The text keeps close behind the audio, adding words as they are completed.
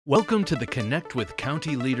Welcome to the Connect with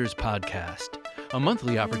County Leaders podcast, a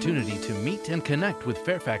monthly opportunity to meet and connect with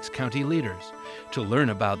Fairfax County leaders, to learn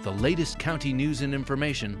about the latest county news and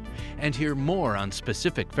information, and hear more on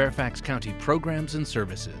specific Fairfax County programs and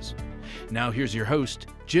services. Now here's your host,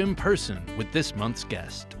 Jim Person, with this month's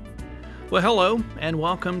guest. Well, hello, and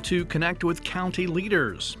welcome to Connect with County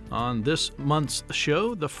Leaders. On this month's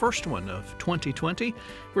show, the first one of 2020,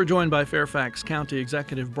 we're joined by Fairfax County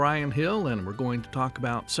Executive Bryan Hill, and we're going to talk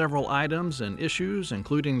about several items and issues,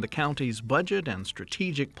 including the county's budget and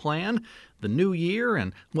strategic plan, the new year,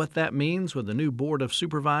 and what that means with the new Board of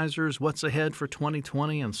Supervisors, what's ahead for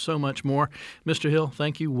 2020, and so much more. Mr. Hill,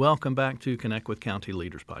 thank you. Welcome back to Connect with County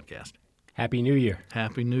Leaders podcast. Happy New Year.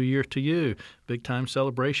 Happy New Year to you. Big time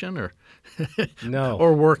celebration or No.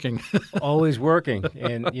 or working? Always working.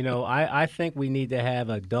 And, I think we need to have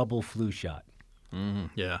a double flu shot.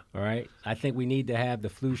 Yeah. All right? I think we need to have the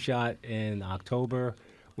flu shot in October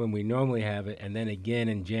when we normally have it, and then again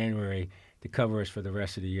in January to cover us for the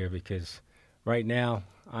rest of the year, because right now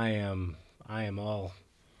I am all...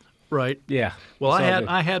 Right. Yeah. Well,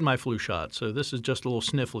 I had my flu shot, so this is just a little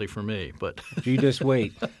sniffly for me. But you just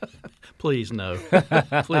wait. Please no.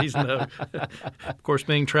 Please no. Of course,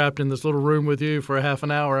 being trapped in this little room with you for a half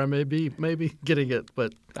an hour, I may be getting it,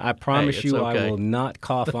 but I promise you, okay. I will not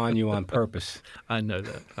cough on you on purpose. I know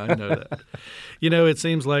that. It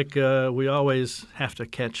seems like we always have to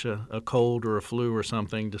catch a cold or a flu or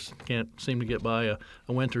something. Just can't seem to get by a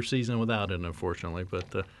winter season without it, unfortunately.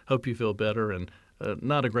 But hope you feel better, and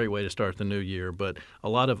not a great way to start the new year, but a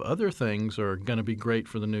lot of other things are going to be great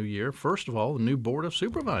for the new year. First of all, the new Board of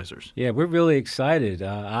Supervisors. Yeah, we're really excited.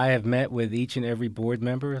 I have met with each and every board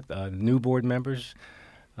member. New board members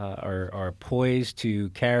are poised to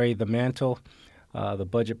carry the mantle, the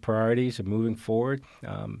budget priorities of moving forward.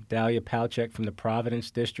 Dahlia Palchek from the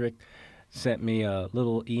Providence District sent me a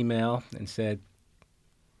little email and said,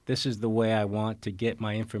 this is the way I want to get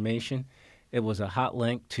my information. It was a hot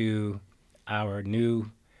link to our new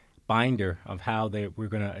binder of how we're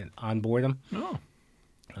going to onboard them. Oh.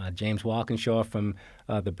 James Walkinshaw from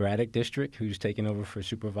the Braddock District, who's taken over for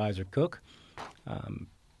Supervisor Cook.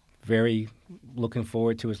 Very looking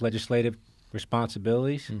forward to his legislative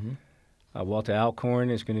responsibilities. Mm-hmm. Walter Alcorn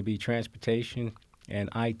is going to be transportation and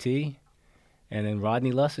IT. And then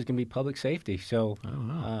Rodney Luss is going to be public safety. So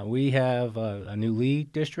we have a new Lee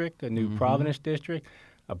district, a new Providence district,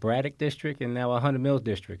 a Braddock district, and now a Hunter Mills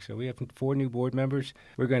district. So we have 4 new board members.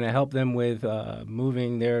 We're going to help them with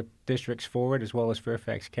moving their districts forward, as well as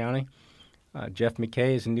Fairfax County. Jeff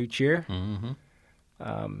McKay is a new chair.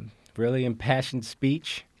 Mm-hmm. Really impassioned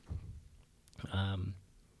speech. I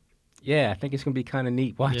think it's going to be kind of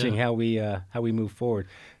neat watching how we move forward.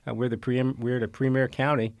 We're the premier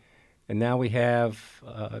county, and now we have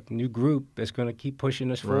a new group that's going to keep pushing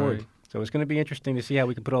us forward. So it's going to be interesting to see how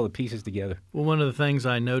we can put all the pieces together. Well, one of the things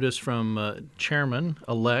I noticed from Chairman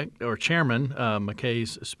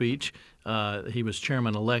McKay's speech, he was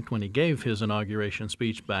Chairman-elect when he gave his inauguration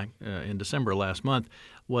speech back in December last month,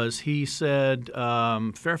 was he said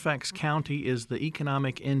Fairfax County is the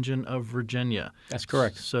economic engine of Virginia. That's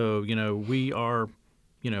correct. So, we are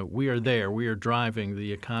there. We are driving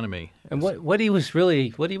the economy. And what he was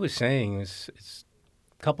saying is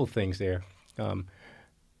a couple things there.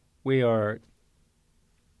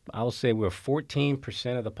 I'll say we're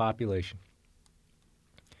 14% of the population.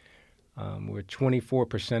 We're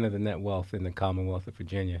 24% of the net wealth in the Commonwealth of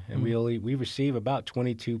Virginia. And we receive about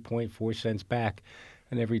 22.4 cents back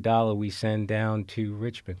on every dollar we send down to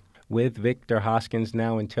Richmond. With Victor Hoskins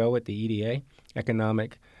now in tow at the EDA,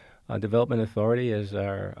 Economic Development Authority, as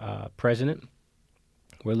our president,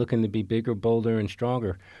 we're looking to be bigger, bolder, and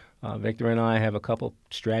stronger. Victor and I have a couple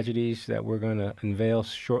strategies that we're going to unveil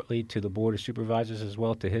shortly to the Board of Supervisors as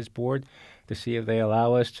well to his board to see if they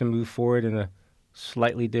allow us to move forward in a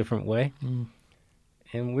slightly different way.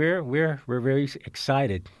 And we're very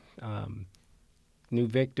excited. New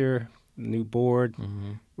Victor, new board.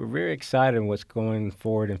 We're very excited on what's going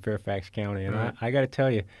forward in Fairfax County. And I got to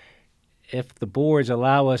tell you, if the boards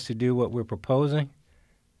allow us to do what we're proposing,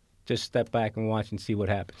 just step back and watch and see what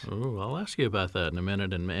happens. Oh, I'll ask you about that in a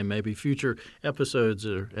minute, and maybe future episodes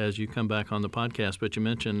as you come back on the podcast. But you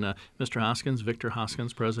mentioned Mr. Hoskins, Victor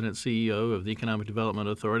Hoskins, President, CEO of the Economic Development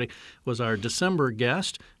Authority, was our December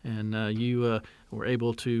guest, and you were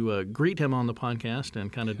able to greet him on the podcast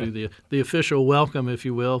and kind of do the official welcome, if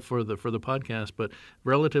you will, for the podcast. But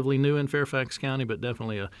relatively new in Fairfax County, but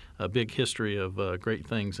definitely a big history of great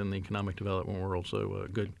things in the economic development world. So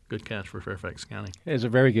good catch for Fairfax County. It's a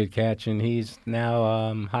very good catch, and he's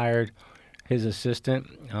now hired his assistant,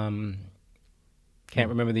 Can't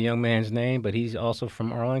remember the young man's name, but he's also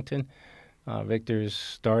from Arlington. Victor's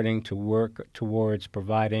starting to work towards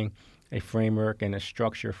providing a framework and a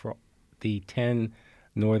structure for the 10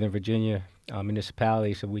 Northern Virginia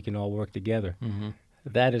municipalities so we can all work together. Mm-hmm.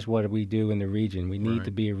 That is what we do in the region. We need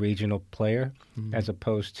to be a regional player as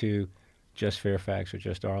opposed to just Fairfax or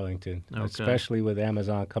just Arlington, especially with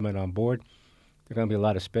Amazon coming on board. There are going to be a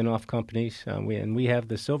lot of spin-off companies, and we have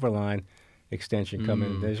the Silver Line extension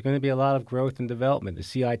coming. There's going to be a lot of growth and development. The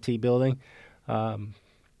CIT building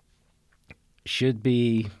should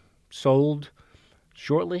be sold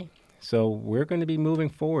shortly. So we're going to be moving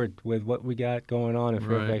forward with what we got going on in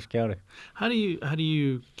Fairfax County. How do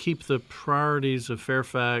you keep the priorities of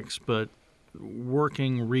Fairfax, but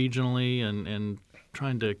working regionally and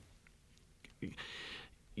trying to?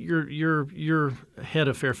 You're head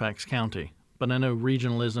of Fairfax County, but I know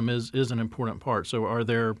regionalism is an important part. So are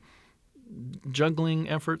there juggling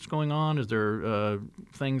efforts going on? Is there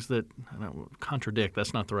things that contradict?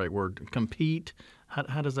 That's not the right word. Compete.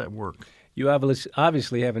 How does that work? You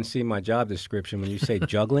obviously haven't seen my job description when you say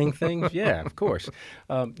juggling things. Yeah, of course.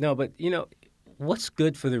 No, but, what's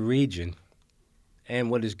good for the region and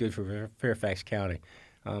what is good for Fairfax County?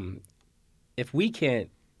 If we can't,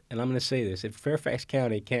 and I'm going to say this, if Fairfax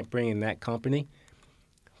County can't bring in that company,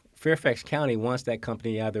 Fairfax County wants that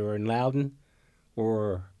company either in Loudoun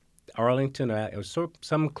or Arlington or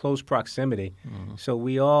some close proximity. So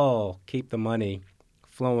we all keep the money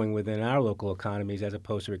flowing within our local economies as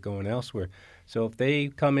opposed to it going elsewhere. So if they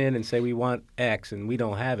come in and say we want X and we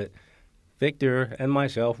don't have it, Victor and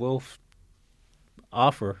myself will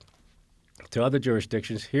offer to other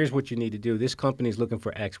jurisdictions, here's what you need to do. This company is looking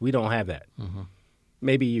for X. We don't have that.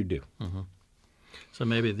 Maybe you do. So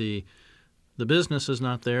maybe the business is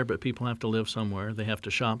not there, but people have to live somewhere. They have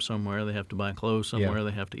to shop somewhere. They have to buy clothes somewhere. Yeah.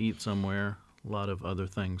 They have to eat somewhere. A lot of other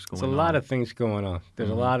things going on. There's a lot of things going on. There's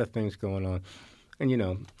a lot of things going on.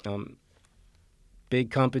 And,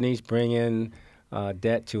 big companies bring in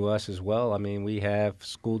debt to us as well. I mean, we have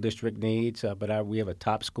school district needs, but we have a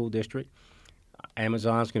top school district.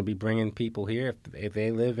 Amazon's going to be bringing people here. If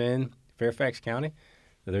they live in Fairfax County,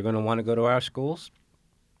 they're going to want to go to our schools.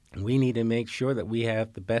 We need to make sure that we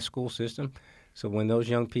have the best school system so when those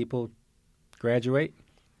young people graduate,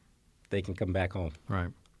 they can come back home. Right.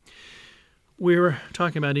 We were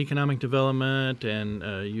talking about economic development, and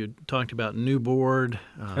you talked about new board,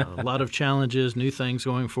 a lot of challenges, new things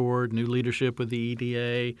going forward, new leadership with the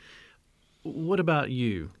EDA. What about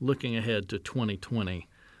you, looking ahead to 2020?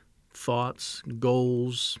 Thoughts,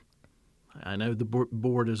 goals? I know the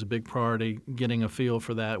board is a big priority, getting a feel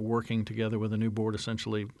for that, working together with a new board,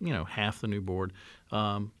 essentially, half the new board.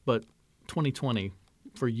 But 2020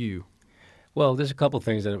 for you? Well, there's a couple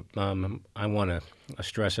things that I want to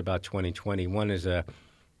stress about 2020. One is the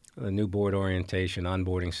new board orientation,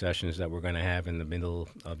 onboarding sessions that we're going to have in the middle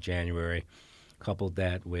of January. Coupled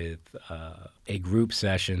that with a group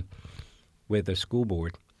session with a school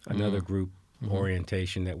board, another group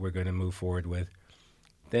orientation that we're going to move forward with.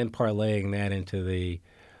 Then parlaying that into the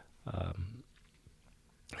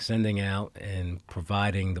sending out and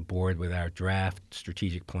providing the board with our draft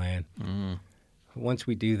strategic plan. Once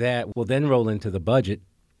we do that, we'll then roll into the budget,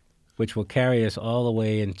 which will carry us all the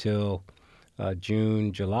way until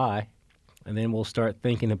June, July. And then we'll start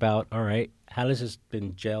thinking about, all right, how does this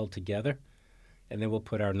been gelled together? And then we'll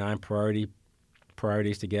put our 9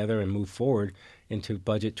 priorities together and move forward into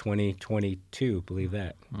budget 2022. Believe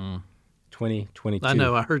that. 2022. I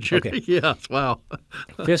know. I heard you. Okay. Yes. Wow.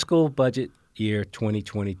 Fiscal budget year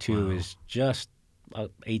 2022 is just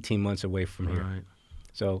 18 months away from here. Right.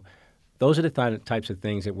 So those are the types of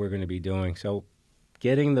things that we're going to be doing. So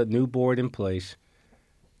getting the new board in place,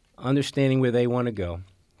 understanding where they want to go,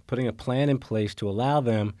 putting a plan in place to allow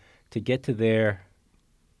them to get to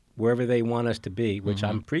wherever they want us to be, which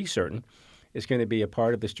I'm pretty certain is going to be a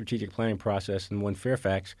part of the strategic planning process in One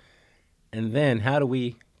Fairfax. And then how do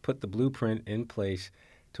we put the blueprint in place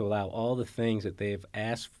to allow all the things that they've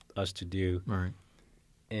asked us to do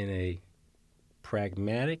in a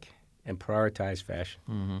pragmatic and prioritized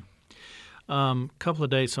fashion. Couple of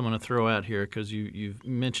dates I'm going to throw out here because you've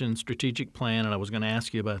mentioned strategic plan, and I was going to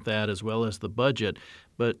ask you about that as well as the budget.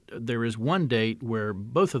 But there is one date where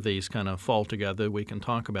both of these kind of fall together. We can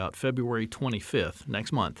talk about February 25th,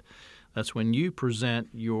 next month. That's when you present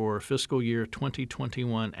your fiscal year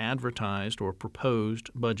 2021 advertised or proposed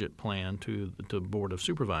budget plan to the Board of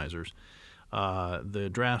Supervisors. The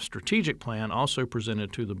draft strategic plan also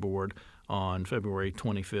presented to the board on February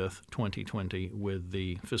 25th, 2020 with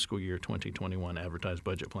the fiscal year 2021 advertised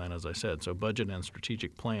budget plan, as I said. So budget and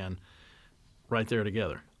strategic plan right there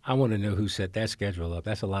together. I want to know who set that schedule up.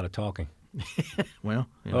 That's a lot of talking. Well,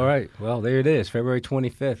 All right. Well, there it is, February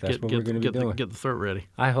 25th. That's what we're going to be doing. Get the throat ready.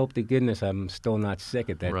 I hope to goodness I'm still not sick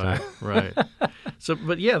at that time. Right. So,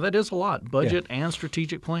 but yeah, that is a lot. Budget and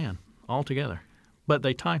strategic plan all together, but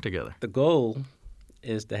they tie together. The goal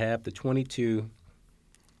is to have the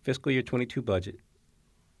fiscal year 22 budget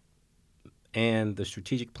and the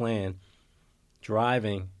strategic plan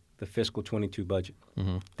driving the fiscal 22 budget.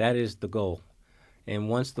 Mm-hmm. That is the goal. And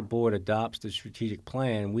once the board adopts the strategic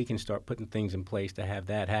plan, we can start putting things in place to have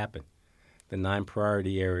that happen. The 9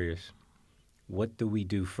 priority areas. What do we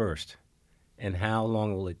do first? And how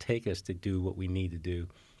long will it take us to do what we need to do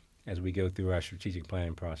as we go through our strategic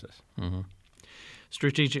planning process? Mm-hmm.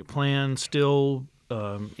 Strategic plan still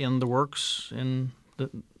in the works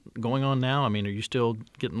going on now? I mean, are you still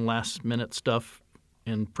getting last-minute stuff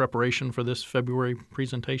in preparation for this February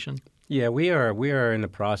presentation? Yeah, we are in the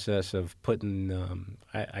process of putting,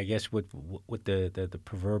 I guess what the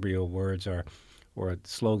proverbial words are, or a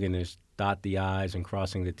slogan is dot the I's and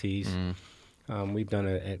crossing the T's. We've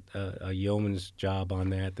done a yeoman's job on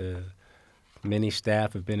that. Many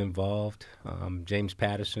staff have been involved. James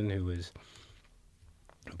Patterson, who has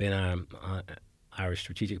been our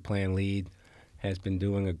strategic plan lead, has been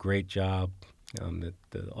doing a great job.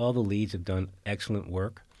 All the leads have done excellent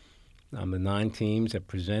work. The 9 teams have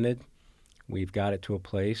presented. We've got it to a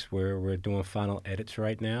place where we're doing final edits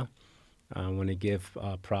right now. I want to give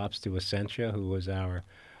props to Essentia, who was our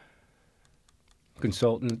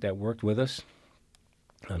consultant that worked with us.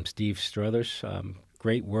 Steve Struthers,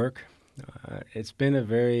 great work. It's been a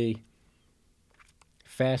very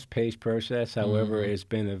fast-paced process. However, It's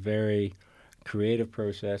been a very creative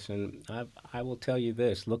process. And I will tell you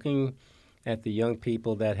this, looking at the young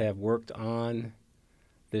people that have worked on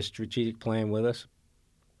this strategic plan with us,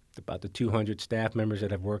 about the 200 staff members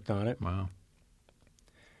that have worked on it. Wow.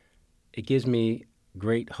 It gives me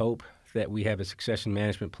great hope that we have a succession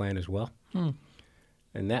management plan as well.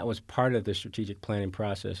 And that was part of the strategic planning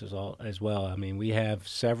process as well. I mean, we have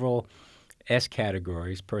several S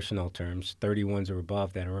categories, personnel terms, 31s or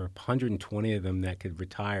above, that are 120 of them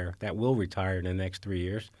that will retire in the next 3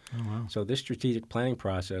 years. Oh, wow. So this strategic planning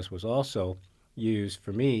process was also used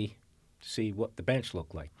for me to see what the bench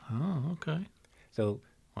looked like. Oh, okay. So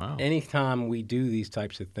wow. Anytime we do these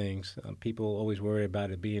types of things, people always worry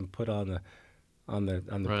about it being put on the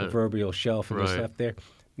Right. proverbial shelf and Right. the stuff there.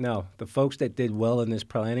 No, the folks that did well in this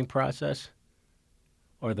planning process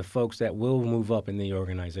are the folks that will move up in the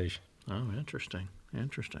organization. Oh, interesting.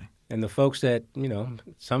 And the folks that,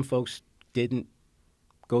 some folks didn't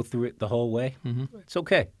go through it the whole way, it's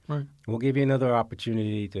okay. Right. We'll give you another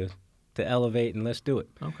opportunity to elevate, and let's do it.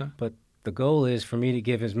 Okay. But the goal is for me to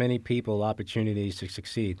give as many people opportunities to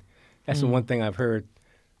succeed. That's the one thing I've heard.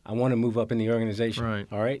 I want to move up in the organization. Right.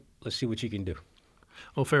 All right, let's see what you can do.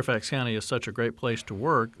 Well, Fairfax County is such a great place to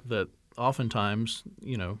work that oftentimes,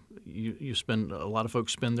 a lot of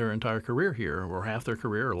folks spend their entire career here, or half their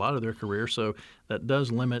career, or a lot of their career, so that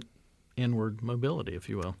does limit inward mobility, if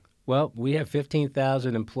you will. Well, we have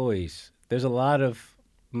 15,000 employees. There's a lot of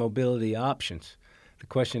mobility options. The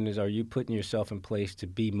question is, are you putting yourself in place to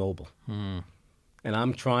be mobile? And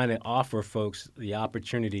I'm trying to offer folks the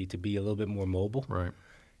opportunity to be a little bit more mobile, Right.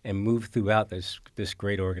 and move throughout this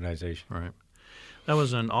great organization. Right. That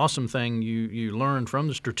was an awesome thing you learned from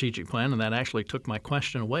the strategic plan, and that actually took my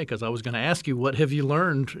question away, because I was going to ask you, what have you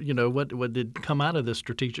learned? What did come out of this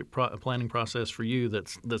strategic planning process for you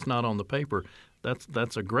that's not on the paper?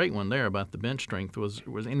 That's a great one there about the bench strength. Was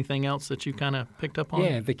anything else that you kind of picked up on?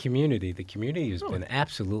 Yeah, the community. The community has been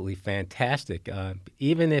absolutely fantastic.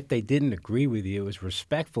 Even if they didn't agree with you, it was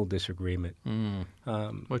respectful disagreement.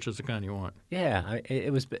 Which is the kind you want. Yeah,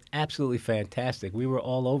 it was absolutely fantastic. We were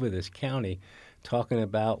all over this county talking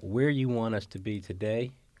about where you want us to be today.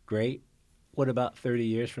 Great. What about 30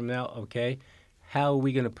 years from now? Okay. How are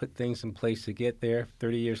we going to put things in place to get there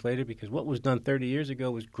 30 years later? Because what was done 30 years ago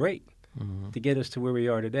was great to get us to where we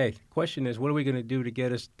are today. The question is, what are we going to do to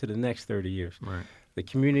get us to the next 30 years? Right. The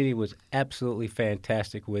community was absolutely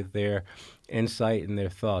fantastic with their insight and their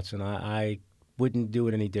thoughts, and I wouldn't do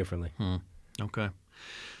it any differently. Okay.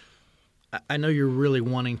 I know you're really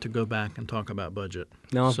wanting to go back and talk about budget.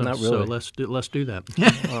 No, not really. So let's do that.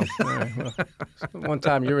 Oh, all right. Well, one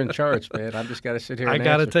time you're in charge, man. I just got to sit here. I and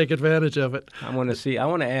got to answer. take advantage of it. I want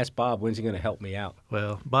to ask Bob, when's he going to help me out?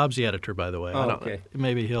 Well, Bob's the editor, by the way. Oh, okay.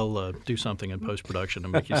 Maybe he'll do something in post-production to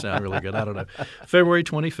make you sound really good. I don't know. February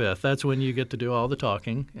 25th, that's when you get to do all the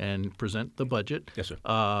talking and present the budget. Yes, sir.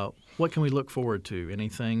 What can we look forward to?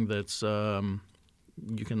 Anything that's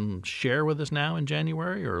you can share with us now in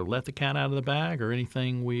January, or let the cat out of the bag, or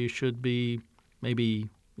anything we should be maybe,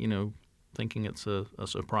 thinking it's a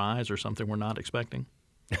surprise or something we're not expecting?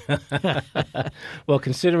 Well,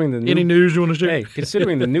 considering the new, Any news you want to share? hey,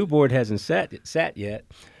 considering the new board hasn't sat yet,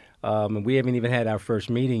 and we haven't even had our first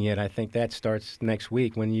meeting yet. I think that starts next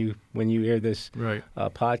week. When you hear this Right.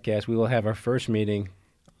 podcast, we will have our first meeting,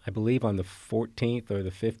 I believe, on the 14th or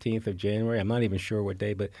the 15th of January. I'm not even sure what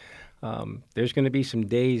day, but there's going to be some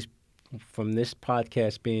days from this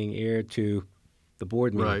podcast being aired to the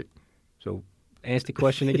board meeting. Right. So ask the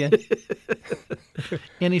question again.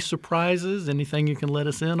 Any surprises? Anything you can let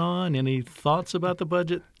us in on? Any thoughts about the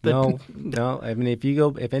budget? No. I mean,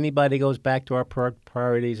 if anybody goes back to our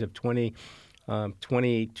priorities of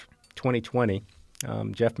 2020,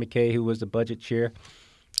 Jeff McKay, who was the budget chair,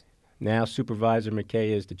 now Supervisor McKay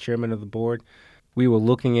is the chairman of the board. We were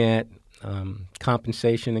looking at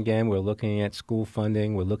compensation again. We're looking at school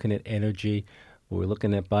funding. We're looking at energy. We're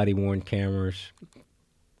looking at body-worn cameras.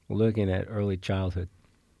 We're looking at early childhood.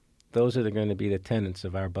 Those are going to be the tenets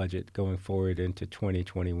of our budget going forward into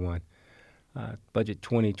 2021. Budget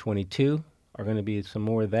 2022 are going to be some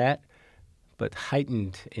more of that, but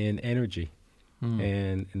heightened in energy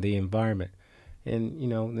and the environment. And,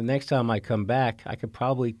 the next time I come back, I could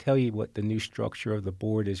probably tell you what the new structure of the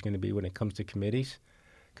board is going to be when it comes to committees,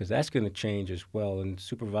 because that's going to change as well. And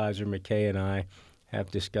Supervisor McKay and I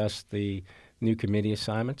have discussed the new committee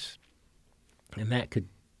assignments, and that could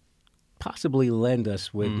possibly lend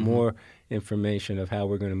us with more information of how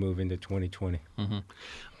we're going to move into 2020.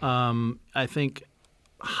 I think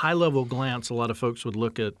high-level glance, a lot of folks would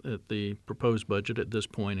look at the proposed budget at this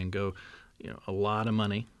point and go, a lot of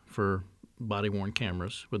money for body-worn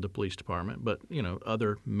cameras with the police department, but,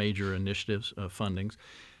 other major initiatives, fundings.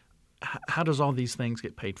 How does all these things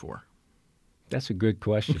get paid for? That's a good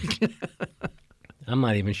question. I'm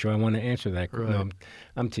not even sure I want to answer that. Right. No,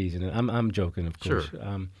 I'm teasing it. I'm joking, of course.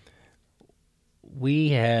 Sure. We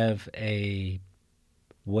have a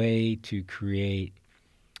way to create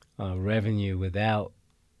revenue without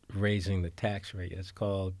raising the tax rate. It's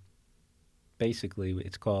called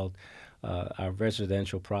our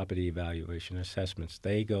residential property evaluation assessments.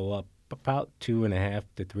 They go up about 2.5%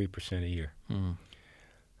 to 3% a year.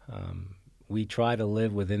 We try to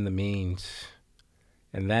live within the means,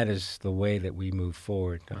 and that is the way that we move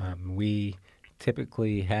forward. We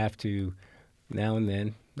typically have to, now and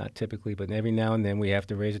then, not typically, but every now and then, we have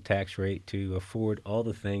to raise a tax rate to afford all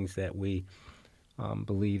the things that we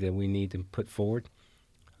believe that we need to put forward.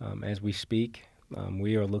 As we speak,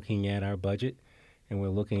 we are looking at our budget, and we're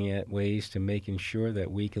looking at ways to making sure that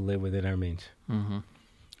we can live within our means.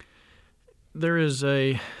 There is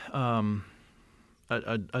a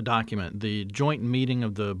document, the joint meeting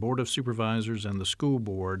of the Board of Supervisors and the school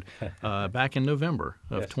board back in November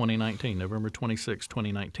of 2019, November 26,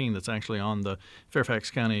 2019. That's actually on the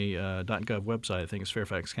fairfaxcounty.gov website. I think it's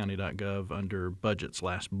fairfaxcounty.gov under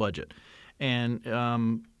budget/budget.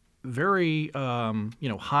 And very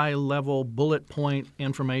high-level bullet point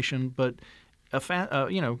information, but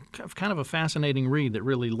kind of a fascinating read that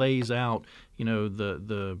really lays out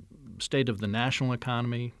the state of the national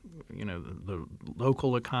economy, the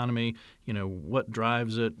local economy, what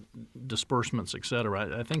drives it, disbursements, et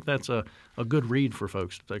cetera. I think that's a good read for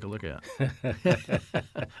folks to take a look at.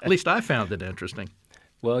 At least I found it interesting.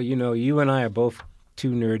 Well, you and I are both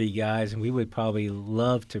two nerdy guys, and we would probably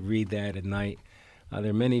love to read that at night. There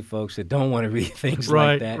are many folks that don't want to read things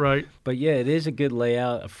like that. Right. But, yeah, it is a good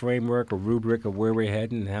layout, a framework, a rubric of where we're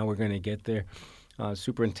heading and how we're going to get there.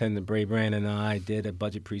 Superintendent Bryan and I did a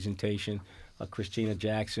budget presentation. Christina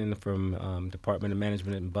Jackson from Department of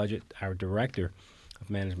Management and Budget, our Director of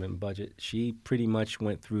Management and Budget, she pretty much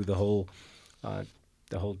went through the whole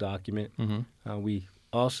document. We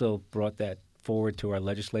also brought that forward to our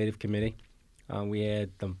legislative committee. We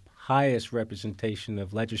had the highest representation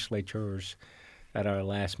of legislators at our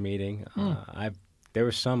last meeting. There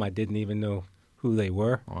were some I didn't even know who they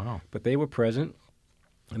were, but they were present,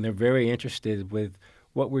 and they're very interested with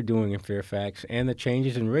what we're doing in Fairfax, and the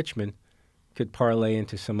changes in Richmond could parlay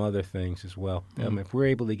into some other things as well. If we're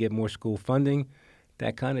able to get more school funding,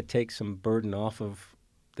 that kind of takes some burden off of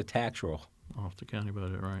the tax roll. Off the county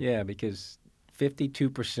budget, right? Yeah, because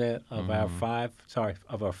 52% of our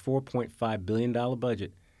 $4.5 billion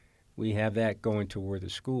budget, we have that going toward the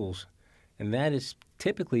schools. And that is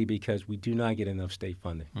typically because we do not get enough state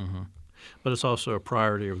funding. But it's also a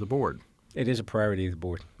priority of the board. It is a priority of the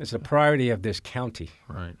board. It's a priority of this county.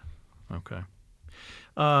 Right. Okay.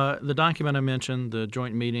 The document I mentioned, the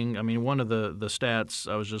joint meeting, one of the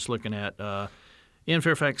stats I was just looking at, in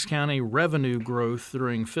Fairfax County, revenue growth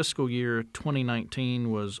during fiscal year 2019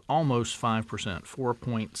 was almost 5%,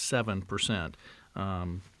 4.7%.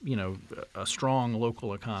 a strong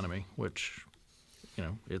local economy, which,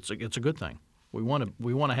 it's a good thing. We want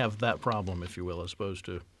to have that problem, if you will, as opposed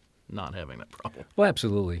to not having that problem. Well,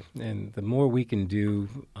 absolutely. And the more we can do,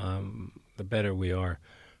 the better we are.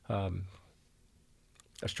 A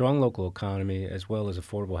strong local economy as well as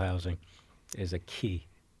affordable housing is a key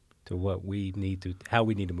to how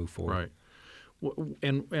we need to move forward. Right.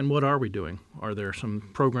 And what are we doing? Are there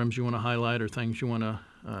some programs you want to highlight or things you want to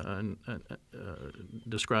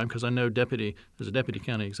describe? Because I know there's a deputy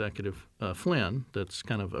county executive, Flynn, that's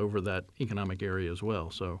kind of over that economic area as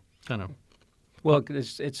well. So kind of. Well,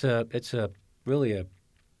 it's really a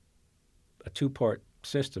two-part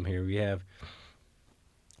system here. We have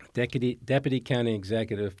Deputy County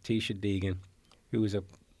Executive Tisha Deegan, who's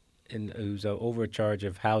over charge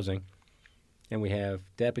of housing, and we have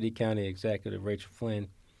Deputy County Executive Rachel Flynn,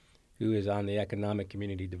 who is on the economic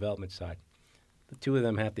community development side. The two of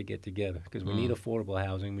them have to get together because we need affordable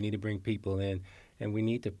housing, we need to bring people in, and we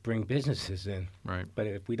need to bring businesses in. Right. But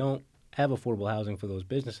if we don't have affordable housing for those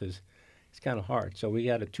businesses, it's kind of hard. So we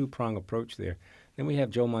got a two-prong approach there. Then we have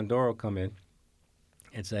Joe Mondoro come in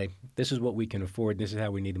and say, this is what we can afford, this is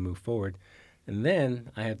how we need to move forward. And then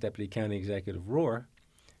I have Deputy County Executive Rohr,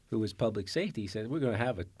 who is public safety. He said, we're going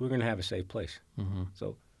to have a safe place. Mm-hmm.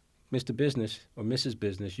 So, Mr. Business or Mrs.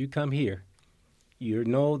 Business, you come here, you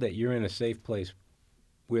know that you're in a safe place.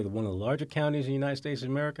 We're one of the larger counties in the United States of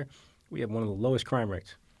America. We have one of the lowest crime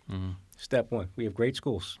rates. Mm-hmm. Step one, we have great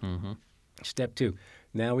schools. Mm-hmm. Step two,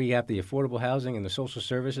 now we have the affordable housing and the social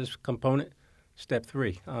services component. Step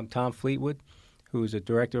three, Tom Fleetwood, who is the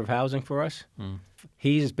director of housing for us.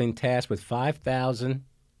 He's been tasked with 5,000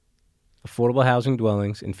 affordable housing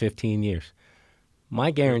dwellings in 15 years.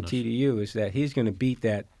 My guarantee to you is that he's going to beat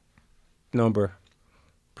that number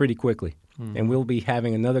pretty quickly. And we'll be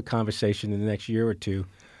having another conversation in the next year or two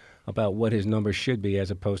about what his number should be as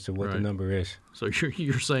opposed to what the number is. So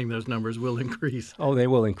you're saying those numbers will increase? Oh, they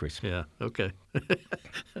will increase. Yeah, okay.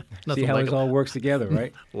 See how it all works together,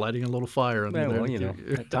 right? Lighting a little fire under there.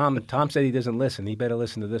 Well, Tom said he doesn't listen. He better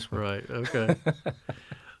listen to this one. Right, okay.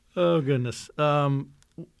 Oh, goodness.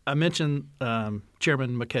 I mentioned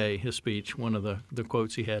Chairman McKay, his speech, one of the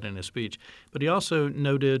quotes he had in his speech, but he also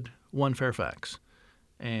noted One Fairfax.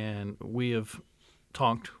 And we have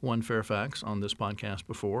talked One Fairfax on this podcast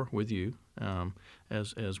before with you,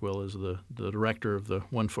 as well as the director of the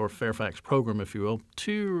One Fairfax program, if you will,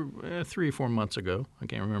 3 or 4 months ago. I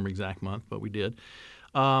can't remember exact month, but we did.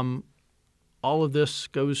 All of this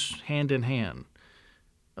goes hand in hand.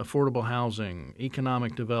 Affordable housing,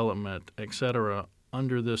 economic development, et cetera,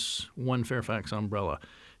 under this One Fairfax umbrella.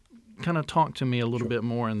 Kind of talk to me a little bit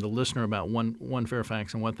more and the listener about One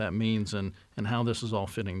Fairfax and what that means and how this is all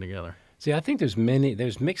fitting together. See, I think there's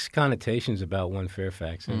mixed connotations about One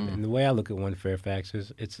Fairfax. And the way I look at One Fairfax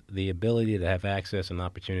is it's the ability to have access and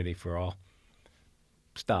opportunity for all.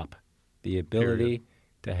 Stop. The ability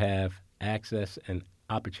to have access and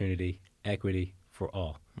opportunity, equity for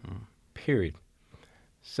all. Period.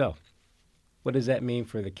 So, what does that mean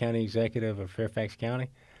for the county executive of Fairfax County?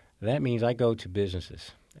 That means I go to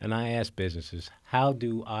businesses and I ask businesses, how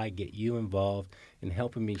do I get you involved in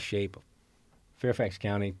helping me shape Fairfax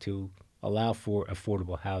County to allow for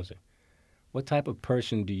affordable housing? What type of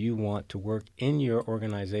person do you want to work in your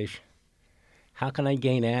organization? How can I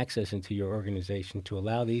gain access into your organization to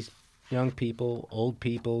allow these young people, old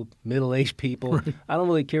people, middle-aged people, I don't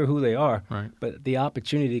really care who they are, but the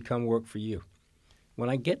opportunity to come work for you. When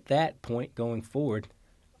I get that point going forward,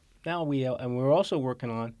 now we're also working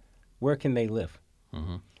on where can they live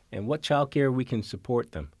and what child care we can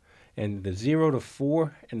support them. And the 0 to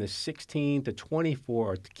 4 and the 16 to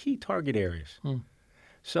 24 are the key target areas.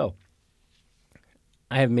 So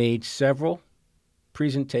I have made several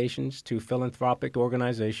presentations to philanthropic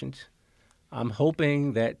organizations. I'm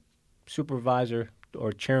hoping that Supervisor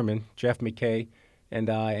or Chairman Jeff McKay and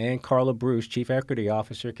I and Carla Bruce, Chief Equity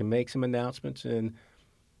Officer, can make some announcements in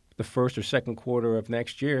the first or second quarter of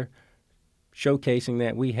next year showcasing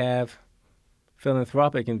that we have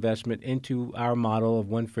philanthropic investment into our model of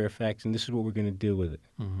One Fairfax, and this is what we're going to do with it.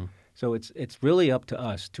 So it's really up to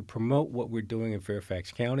us to promote what we're doing in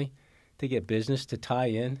Fairfax County, to get business to tie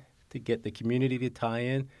in, to get the community to tie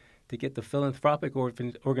in, to get the philanthropic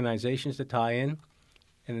organizations to tie in,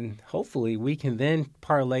 and hopefully we can then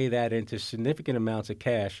parlay that into significant amounts of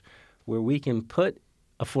cash where we can put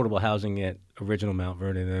affordable housing at original Mount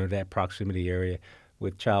Vernon or that proximity area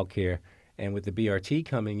with child care. And with the BRT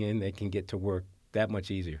coming in, they can get to work that much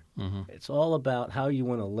easier. It's all about how you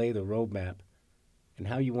want to lay the roadmap and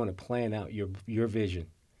how you want to plan out your vision.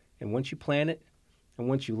 And once you plan it, And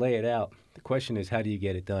once you lay it out, the question is, how do you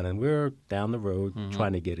get it done? And we're down the road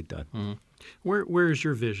trying to get it done. Where is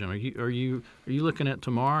your vision? Are you looking at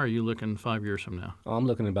tomorrow? Or are you looking 5 years from now? Oh, I'm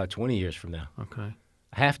looking at about 20 years from now. Okay.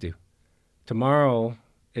 I have to. Tomorrow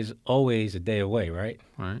is always a day away, right?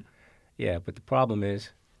 Right. Yeah, but the problem is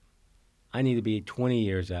I need to be 20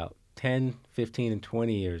 years out, 10, 15, and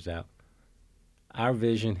 20 years out. Our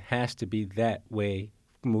vision has to be that way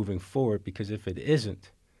moving forward, because if it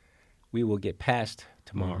isn't, we will get past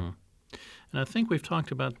tomorrow. And I think we've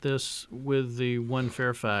talked about this with the One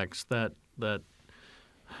Fairfax, that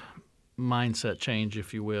mindset change,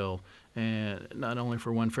 if you will, and not only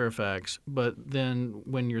for One Fairfax, but then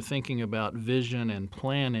when you're thinking about vision and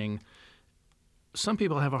planning, some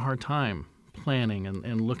people have a hard time planning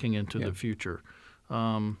and looking into the future.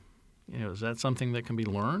 Is that something that can be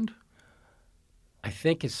learned? I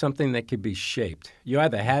think it's something that could be shaped. You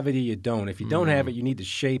either have it or you don't. If you don't have it, you need to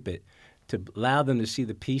shape it to allow them to see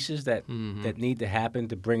the pieces that need to happen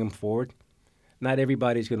to bring them forward. Not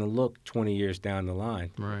everybody's going to look 20 years down the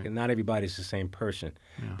line. Right. And not everybody's the same person.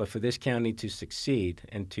 Yeah. But for this county to succeed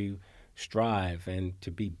and to strive and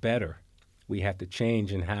to be better, we have to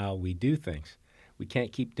change in how we do things. We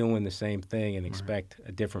can't keep doing the same thing and expect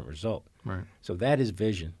a different result. Right. So that is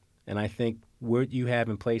vision. And I think what you have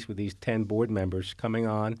in place with these 10 board members coming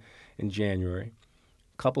on in January,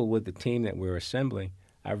 coupled with the team that we're assembling,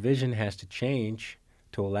 our vision has to change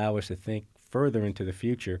to allow us to think further into the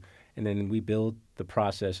future, and then we build the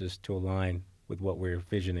processes to align with what we're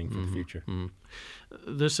visioning for the future.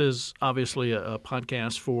 This is obviously a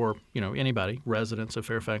podcast for anybody, residents of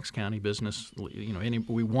Fairfax County, business.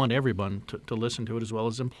 We want everyone to listen to it, as well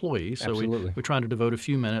as employees. So Absolutely. we try to devote a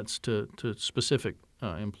few minutes to specific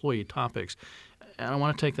employee topics. And I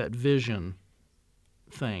want to take that vision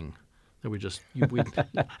thing that we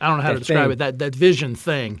I don't know how to describe it. That vision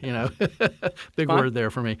thing, big Fine. word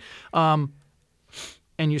there for me.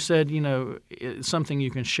 And you said, it's something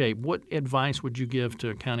you can shape. What advice would you give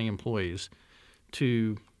to county employees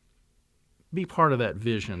to be part of that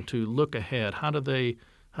vision, to look ahead? How do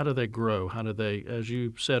they grow? How do they, as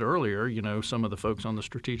you said earlier, some of the folks on the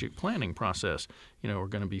strategic planning process, are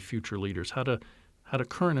going to be future leaders. How do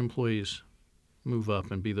current employees move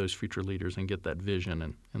up and be those future leaders and get that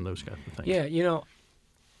vision and those kinds of things? Yeah,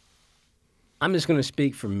 I'm just going to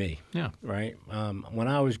speak for me. Yeah. Right? When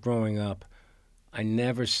I was growing up, I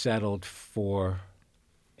never settled for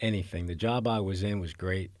anything. The job I was in was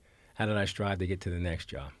great. How did I strive to get to the next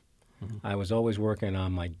job? I was always working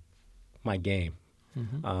on my game,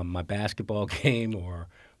 my basketball game or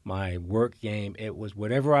my work game. It was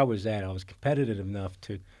whatever I was at. I was competitive enough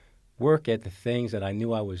to work at the things that I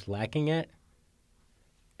knew I was lacking at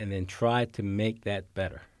and then try to make that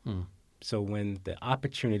better. So when the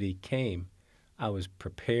opportunity came, I was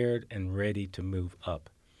prepared and ready to move up.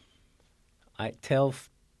 I tell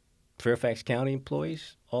Fairfax County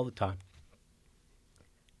employees all the time,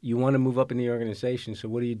 you want to move up in the organization, so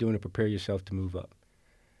what are you doing to prepare yourself to move up?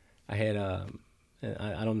 I had I'm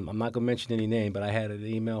not going to mention any name, but I had an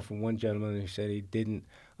email from one gentleman who said he didn't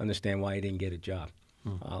understand why he didn't get a job.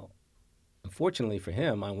 Unfortunately for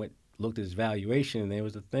him, I looked at his valuation, and there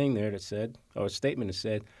was a thing there that said, or a statement that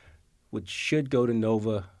said, should go to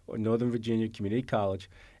Nova or Northern Virginia Community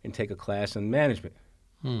College and take a class on management.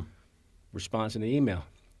 Response in the email: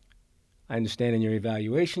 I understand in your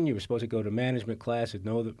evaluation you were supposed to go to management class at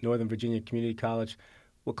Northern Virginia Community College.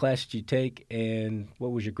 What class did you take, and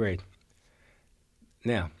what was your grade?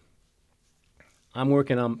 Now,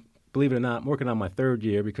 believe it or not, I'm working on my third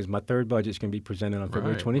year because my third budget is going to be presented on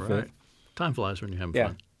February 25th. Right. Time flies when you're having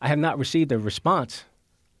fun. I have not received a response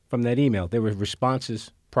from that email. There were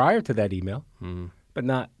responses prior to that email, but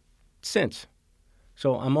not since.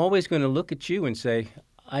 So I'm always going to look at you and say,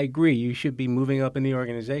 I agree, you should be moving up in the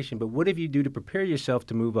organization, but what if you do to prepare yourself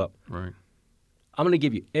to move up? Right. I'm going to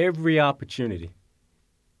give you every opportunity.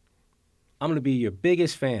 I'm going to be your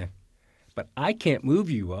biggest fan, but I can't move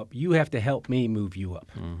you up. You have to help me move you up.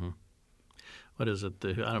 What is it?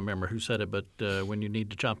 I don't remember who said it, but when you need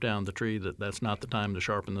to chop down the tree, that's not the time to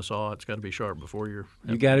sharpen the saw. It's got to be sharp before you're...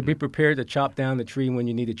 You got to be prepared to chop down the tree when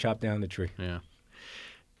you need to chop down the tree. Yeah.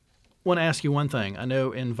 I want to ask you one thing. I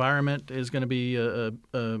know environment is going to be a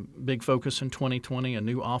big focus in 2020. A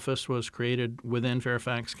new office was created within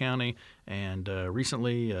Fairfax County, and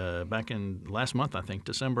recently, back in last month, I think,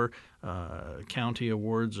 December, county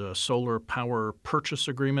awards solar power purchase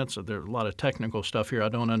agreements. So there's a lot of technical stuff here. I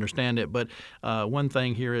don't understand it, but one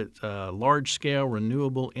thing here, it's large-scale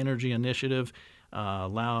renewable energy initiative.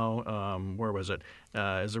 Where was it?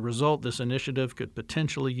 As a result, this initiative could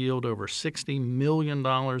potentially yield over $60 million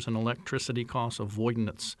in electricity cost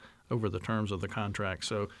avoidance over the terms of the contract.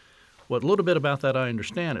 So what little bit about that I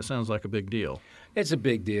understand, it sounds like a big deal. It's a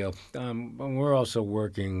big deal. We're also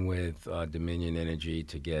working with Dominion Energy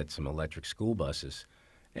to get some electric school buses,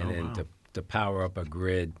 and to power up a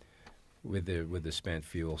grid with the spent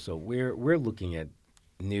fuel. So we're looking at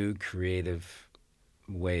new creative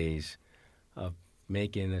ways of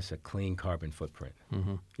making this a clean carbon footprint.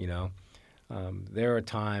 There are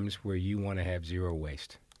times where you want to have zero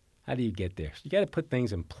waste. How do you get there? You got to put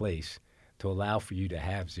things in place to allow for you to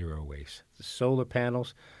have zero waste. The solar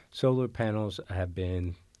panels have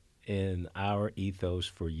been in our ethos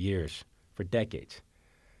for years, for decades.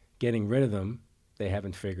 Getting rid of them, they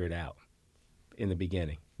haven't figured out in the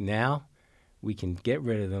beginning. Now, we can get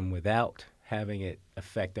rid of them without having it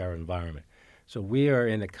affect our environment. So we are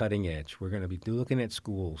in the cutting edge. We're going to be looking at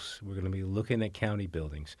schools. We're going to be looking at county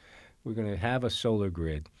buildings. We're going to have a solar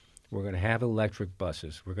grid. We're going to have electric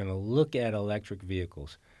buses. We're going to look at electric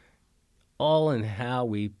vehicles, all in how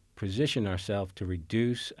we position ourselves to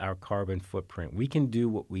reduce our carbon footprint. We can do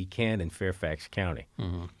what we can in Fairfax County,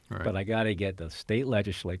 Right. but I got to get the state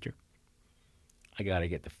legislature, I got to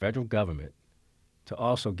get the federal government to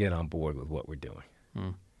also get on board with what we're doing.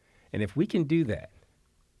 And if we can do that,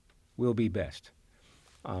 we'll be best.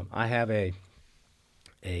 I have an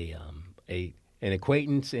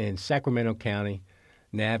acquaintance in Sacramento County,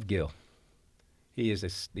 Nav Gill. He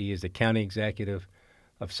is the county executive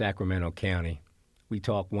of Sacramento County. We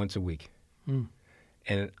talk once a week.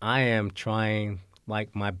 And I am trying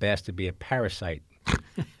like my best to be a parasite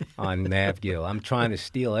on Nav Gill. I'm trying to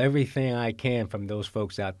steal everything I can from those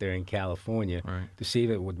folks out there in California to see if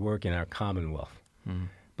it would work in our Commonwealth.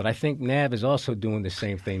 But I think Nav is also doing the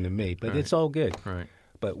same thing to me. But it's all good.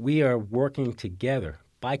 But we are working together,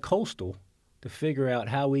 bi-coastal, to figure out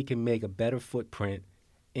how we can make a better footprint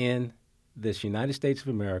in this United States of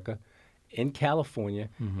America, in California,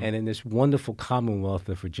 and in this wonderful Commonwealth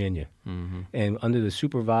of Virginia. And under the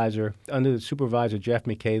supervisor Jeff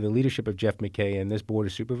McKay, the leadership of Jeff McKay and this board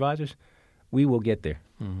of supervisors, we will get there.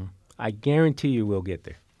 I guarantee you we'll get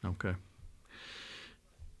there. Okay.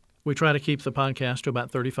 We try to keep the podcast to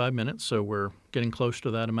about 35 minutes, so we're getting close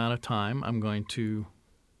to that amount of time. I'm going to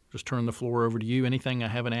just turn the floor over to you. Anything I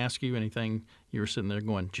haven't asked you, anything you were sitting there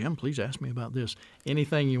going, Jim, please ask me about this.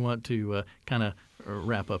 Anything you want to kind of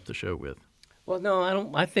wrap up the show with? Well, no, I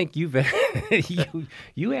don't. I think you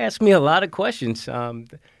asked me a lot of questions, and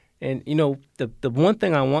the one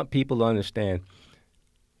thing I want people to understand: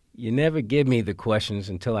 you never give me the questions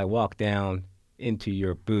until I walk down into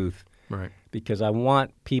your booth, right? Because I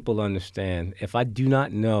want people to understand if I do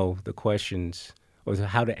not know the questions or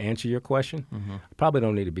how to answer your question, I probably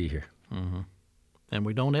don't need to be here. And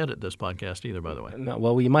we don't edit this podcast either, by the way. No,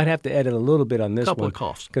 well, we might have to edit a little bit on this Couple one. of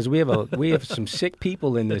coughs. Because we have some sick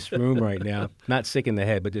people in this room right now. Not sick in the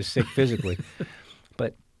head, but just sick physically.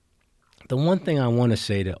 But the one thing I want to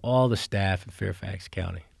say to all the staff in Fairfax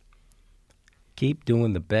County, keep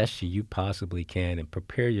doing the best you possibly can and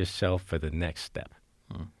prepare yourself for the next step.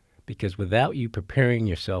 Because without you preparing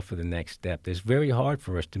yourself for the next step, it's very hard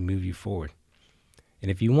for us to move you forward. And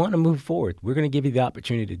if you want to move forward, we're going to give you the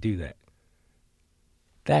opportunity to do that.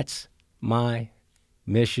 That's my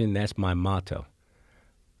mission. That's my motto.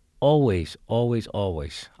 Always, always,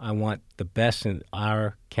 always, I want the best in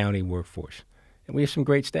our county workforce. And we have some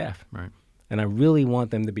great staff. Right. And I really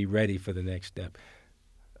want them to be ready for the next step.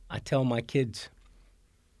 I tell my kids,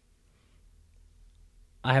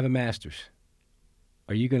 I have a master's.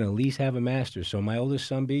 Are you going to at least have a master's? So my oldest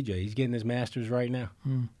son, BJ, he's getting his master's right now.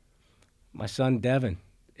 My son, Devin,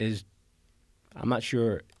 I'm not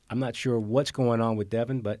sure what's going on with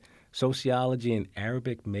Devin, but sociology and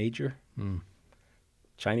Arabic major,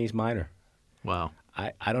 Chinese minor. Wow.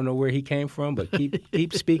 I don't know where he came from, but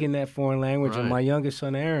keep speaking that foreign language. Right. And my youngest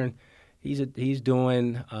son, Aaron, he's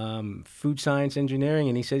doing food science engineering,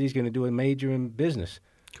 and he said he's going to do a major in business.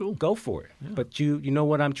 Cool. Go for it. Yeah. But you know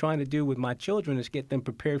what I'm trying to do with my children is get them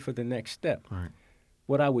prepared for the next step. Right.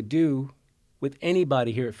 What I would do with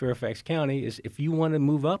anybody here at Fairfax County is if you want to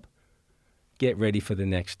move up, get ready for the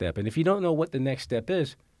next step. And if you don't know what the next step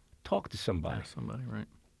is, talk to somebody. Ask somebody, right.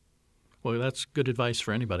 Well, that's good advice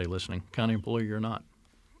for anybody listening, county employee or not.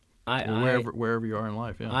 Wherever you are in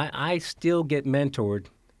life, yeah. I still get mentored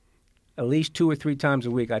at least 2 or 3 times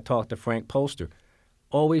a week. I talk to Frank Polster,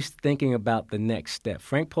 always thinking about the next step.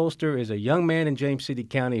 Frank Polster is a young man in James City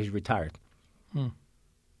County. He's retired.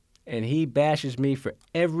 And he bashes me for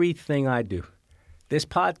everything I do. This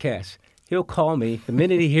podcast, he'll call me the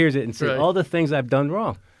minute he hears it and say all the things I've done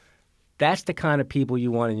wrong. That's the kind of people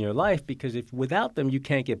you want in your life, because if without them, you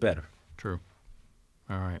can't get better. True.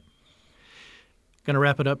 All right. Going to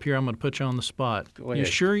wrap it up here. I'm going to put you on the spot. Go ahead.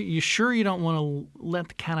 You sure you don't want to let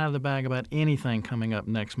the cat out of the bag about anything coming up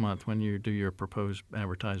next month when you do your proposed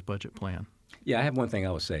advertised budget plan? Yeah, I have one thing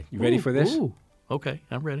I will say. You ready for this? Ooh. Okay,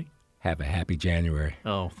 I'm ready. Have a happy January.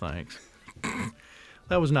 Oh, thanks.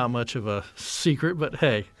 That was not much of a secret, but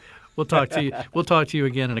hey, we'll talk to you. We'll talk to you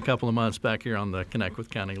again in a couple of months back here on the Connect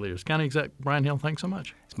with County Leaders. County Exec Bryan Hill, thanks so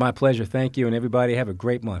much. It's my pleasure. Thank you, and everybody have a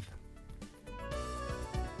great month.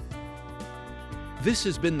 This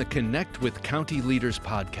has been the Connect with County Leaders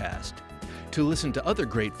podcast. To listen to other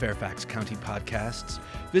great Fairfax County podcasts,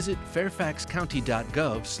 visit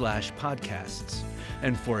fairfaxcounty.gov/podcasts.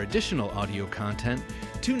 And for additional audio content,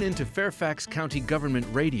 tune in to Fairfax County Government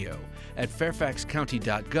Radio at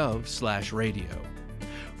fairfaxcounty.gov/radio.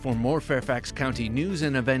 For more Fairfax County news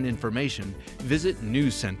and event information, visit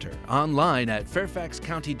News Center online at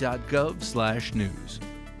fairfaxcounty.gov/news.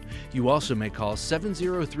 You also may call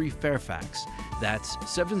 703-FAIRFAX. That's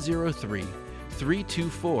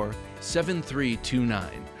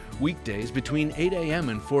 703-324-7329. Weekdays between 8 a.m.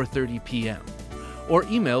 and 4:30 p.m. Or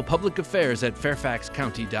email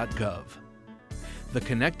publicaffairs@fairfaxcounty.gov. The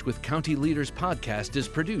Connect with County Leaders podcast is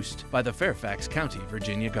produced by the Fairfax County,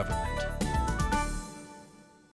 Virginia government.